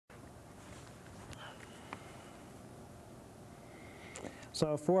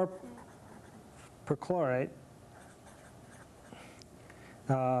So for perchlorate,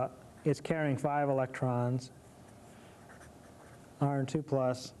 it's carrying 5 electrons, iron 2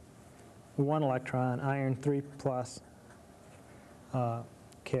 plus, 1 electron, iron 3 plus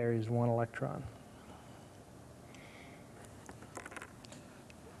carries 1 electron.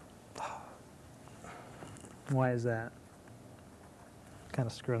 Why is that? Kind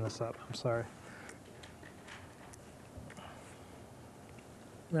of screwing this up, I'm sorry.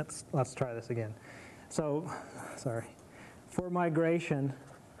 Let's try this again. So, sorry. For migration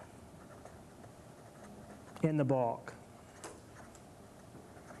in the bulk,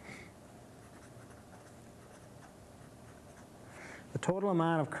 the total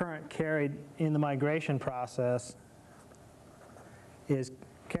amount of current carried in the migration process is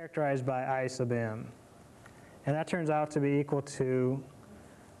characterized by I sub m. And that turns out to be equal to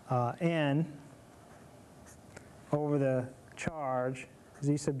n over the charge,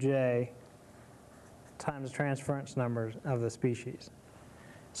 z sub j, times the transference numbers of the species.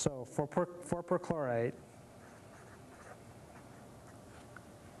 So for perchlorate,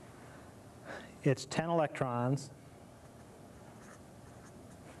 it's 10 electrons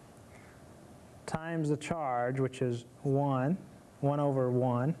times the charge, which is 1 over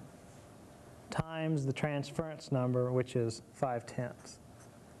 1, times the transference number, which is 5/10.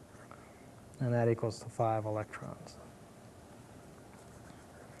 And that equals to 5 electrons.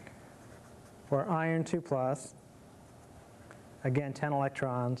 For iron 2 plus, again 10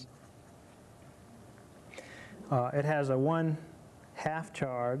 electrons, it has a 1/2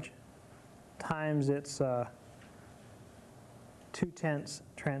 charge times its 2/10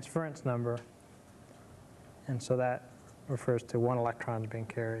 transference number, and so that refers to 1 electron being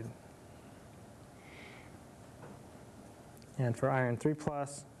carried. And for iron 3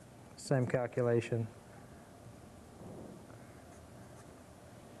 plus, same calculation.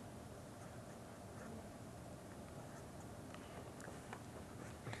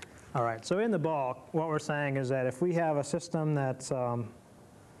 All right, so in the bulk, what we're saying is that if we have a system that's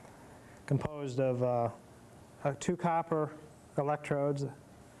composed of 2 copper electrodes,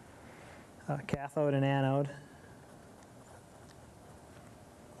 cathode and anode,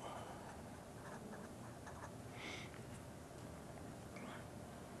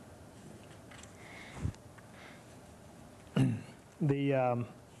 the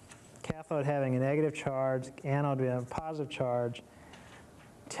cathode having a negative charge, anode having a positive charge,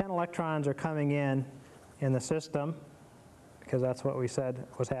 10 electrons are coming in the system, because that's what we said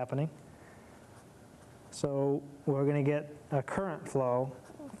was happening. So we're going to get a current flow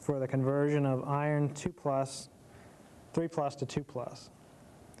for the conversion of iron 2 plus, 3 plus to 2 plus.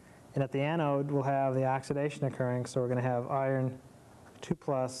 And at the anode, we'll have the oxidation occurring, so we're going to have iron 2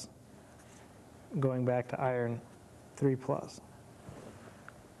 plus going back to iron 3 plus.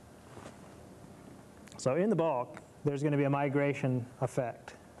 So in the bulk, there's going to be a migration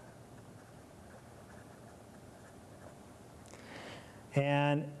effect.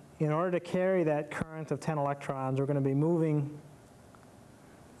 And in order to carry that current of 10 electrons, we're going to be moving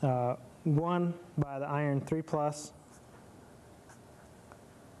 1 by the iron 3 plus,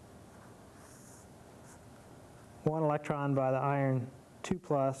 1 electron by the iron 2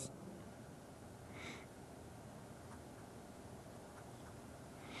 plus,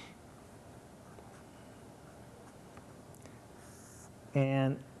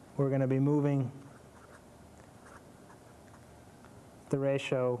 and we're going to be moving the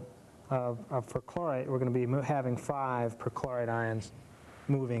ratio of perchlorate, we're going to be having 5 perchlorate ions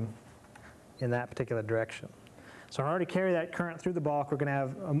moving in that particular direction. So in order to carry that current through the bulk, we're going to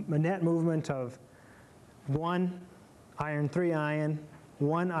have a net movement of 1 iron 3 ion,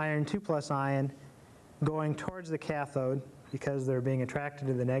 1 iron 2 plus ion going towards the cathode because they're being attracted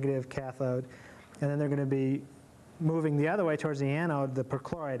to the negative cathode, and then they're going to be moving the other way towards the anode, the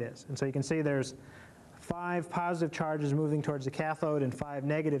perchlorate is. And so you can see there's 5 positive charges moving towards the cathode and 5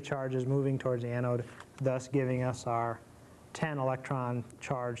 negative charges moving towards the anode, thus giving us our 10 electron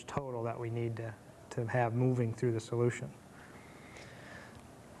charge total that we need to have moving through the solution.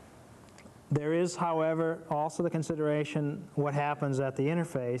 There is, however, also the consideration what happens at the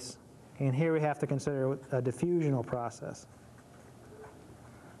interface, and here we have to consider a diffusional process.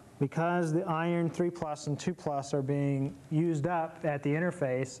 Because the iron 3 plus and 2 plus are being used up at the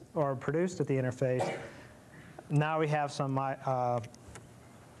interface or produced at the interface, now we have some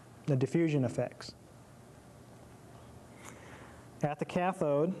the diffusion effects. At the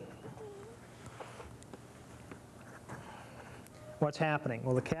cathode, what's happening?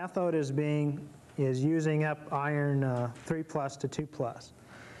 Well, the cathode is using up iron 3 plus to 2 plus.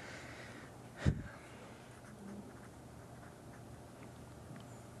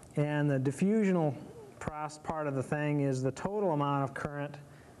 And the diffusional part of the thing is the total amount of current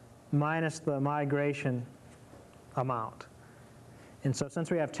minus the migration amount. And so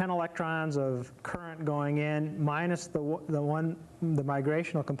since we have 10 electrons of current going in minus the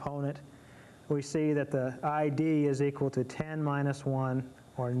migrational component, we see that the ID is equal to 10 minus 1,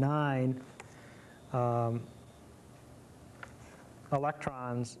 or 9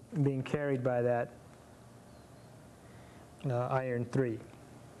 electrons being carried by that iron 3.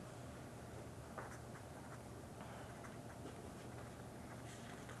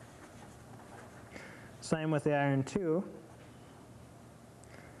 Same with the iron 2.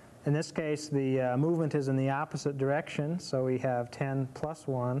 In this case, the movement is in the opposite direction, so we have 10 plus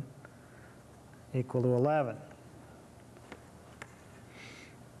 1 equal to 11.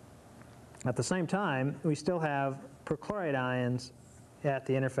 At the same time, we still have perchlorate ions at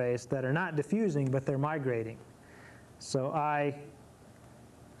the interface that are not diffusing, but they're migrating. So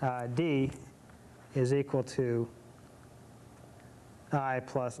ID is equal to I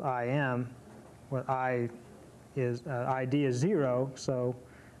plus IM, where ID is 0, so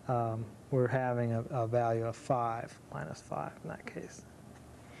we're having a value of 5, minus 5 in that case.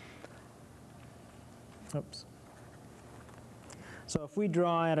 Oops. So if we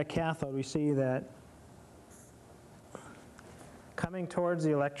draw at a cathode, we see that coming towards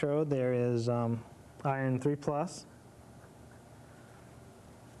the electrode there is iron 3 plus,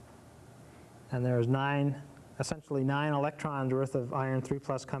 and there's essentially 9 electrons worth of iron 3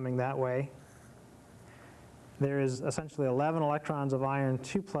 plus coming that way. There is essentially 11 electrons of iron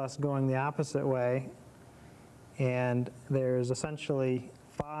 2 plus going the opposite way, and there's essentially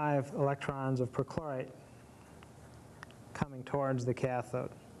 5 electrons of perchlorate coming towards the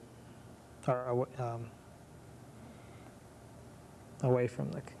cathode, or away from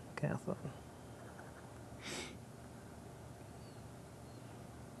the cathode.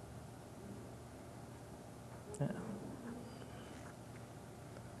 Yeah.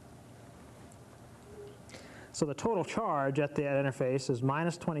 So the total charge at the interface is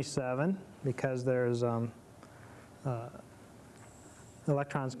minus 27 because there's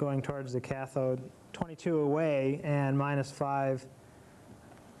electrons going towards the cathode, 22 away, and minus 5.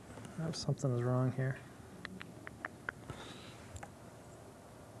 Oh, something is wrong here.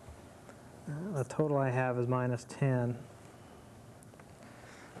 The total I have is minus 10.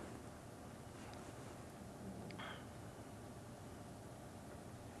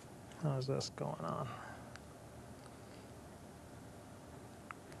 How is this going on?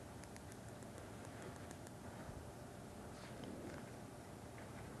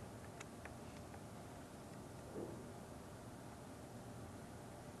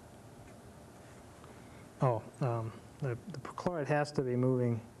 Oh, the perchlorate has to be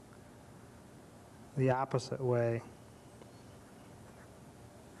moving the opposite way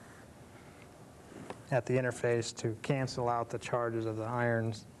at the interface to cancel out the charges of the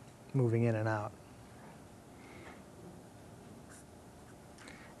irons moving in and out.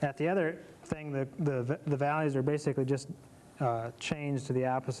 At the other thing, the values are basically just changed to the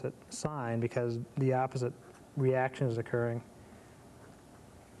opposite sign because the opposite reaction is occurring.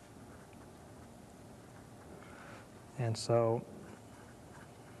 And so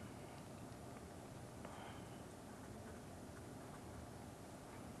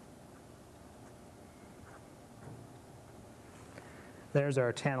there's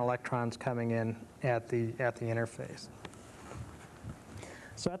our 10 electrons coming in at the interface.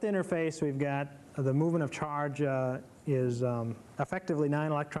 So at the interface, we've got the movement of charge is effectively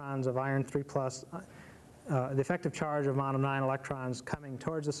 9 electrons of iron 3 plus. The effective charge amount of 9 electrons coming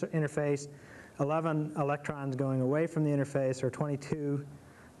towards the interface, 11 electrons going away from the interface, or 22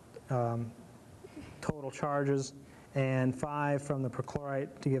 total charges, and 5 from the perchlorate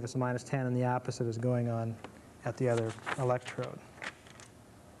to give us a minus 10, and the opposite is going on at the other electrode.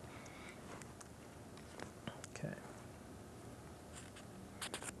 Okay.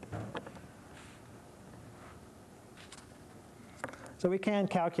 So we can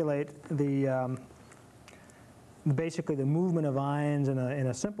calculate the basically the movement of ions in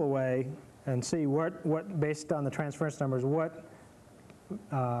a simple way and see what based on the transference numbers, what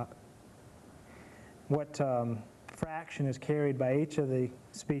fraction is carried by each of the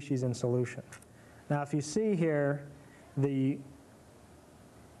species in solution. Now, if you see here, the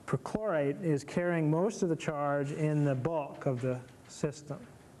perchlorate is carrying most of the charge in the bulk of the system.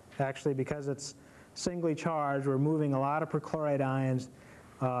 Actually, because it's singly charged, we're moving a lot of perchlorate ions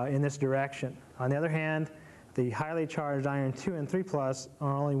in this direction. On the other hand, the highly charged iron 2 and 3 plus,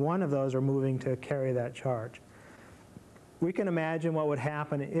 only one of those are moving to carry that charge. We can imagine what would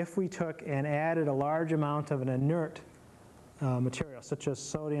happen if we took and added a large amount of an inert material, such as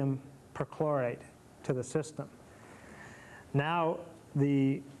sodium perchlorate, to the system. Now,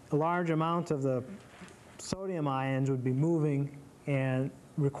 the large amount of the sodium ions would be moving and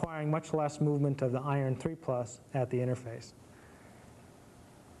requiring much less movement of the iron 3+ at the interface.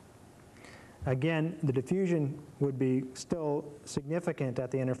 Again, the diffusion would be still significant at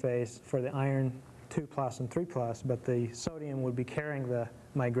the interface for the iron 2+ and 3+, but the sodium would be carrying the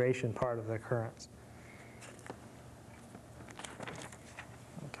migration part of the currents.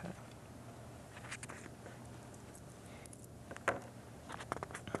 Okay.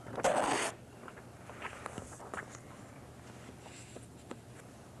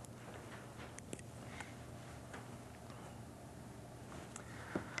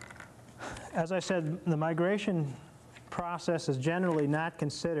 As I said, the migration process is generally not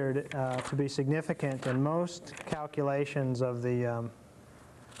considered to be significant in most calculations of the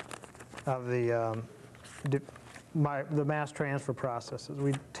mass transfer processes.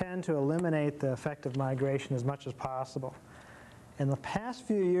 We tend to eliminate the effect of migration as much as possible. In the past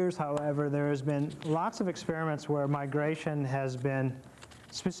few years, however, there has been lots of experiments where migration has been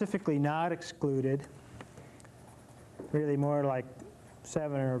specifically not excluded, really more like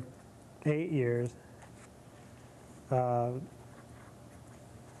 7 or 8 years.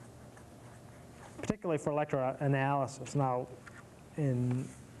 Particularly for electroanalysis. Now, in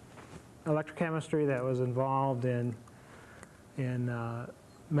electrochemistry that was involved in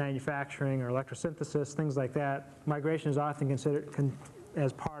manufacturing or electrosynthesis, things like that, migration is often considered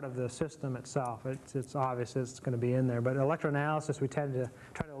as part of the system itself. It's obvious it's going to be in there. But in electroanalysis, we tend to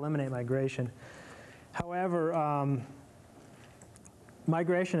try to eliminate migration. However,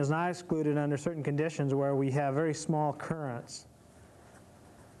 migration is not excluded under certain conditions where we have very small currents.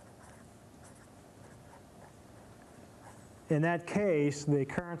 In that case, the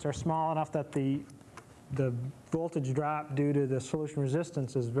currents are small enough that the voltage drop due to the solution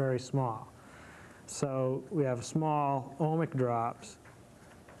resistance is very small. So we have small ohmic drops.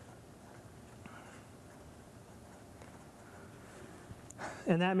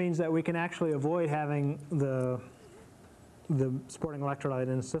 And that means that we can actually avoid having the supporting electrolyte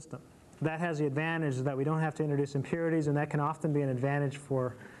in the system. That has the advantage that we don't have to introduce impurities, and that can often be an advantage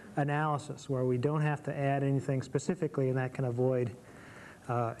for analysis, where we don't have to add anything specifically, and that can avoid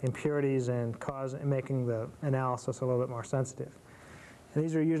impurities and making the analysis a little bit more sensitive. And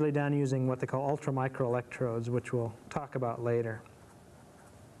these are usually done using what they call ultramicro electrodes, which we'll talk about later.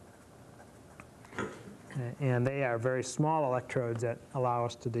 And they are very small electrodes that allow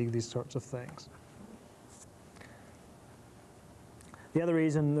us to do these sorts of things. The other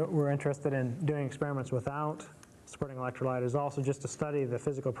reason that we're interested in doing experiments without supporting electrolyte is also just to study the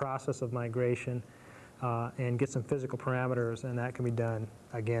physical process of migration and get some physical parameters, and that can be done,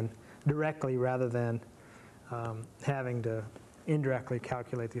 again, directly rather than having to indirectly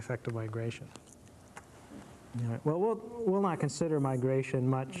calculate the effect of migration. All right. Well, we'll not consider migration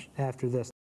much after this.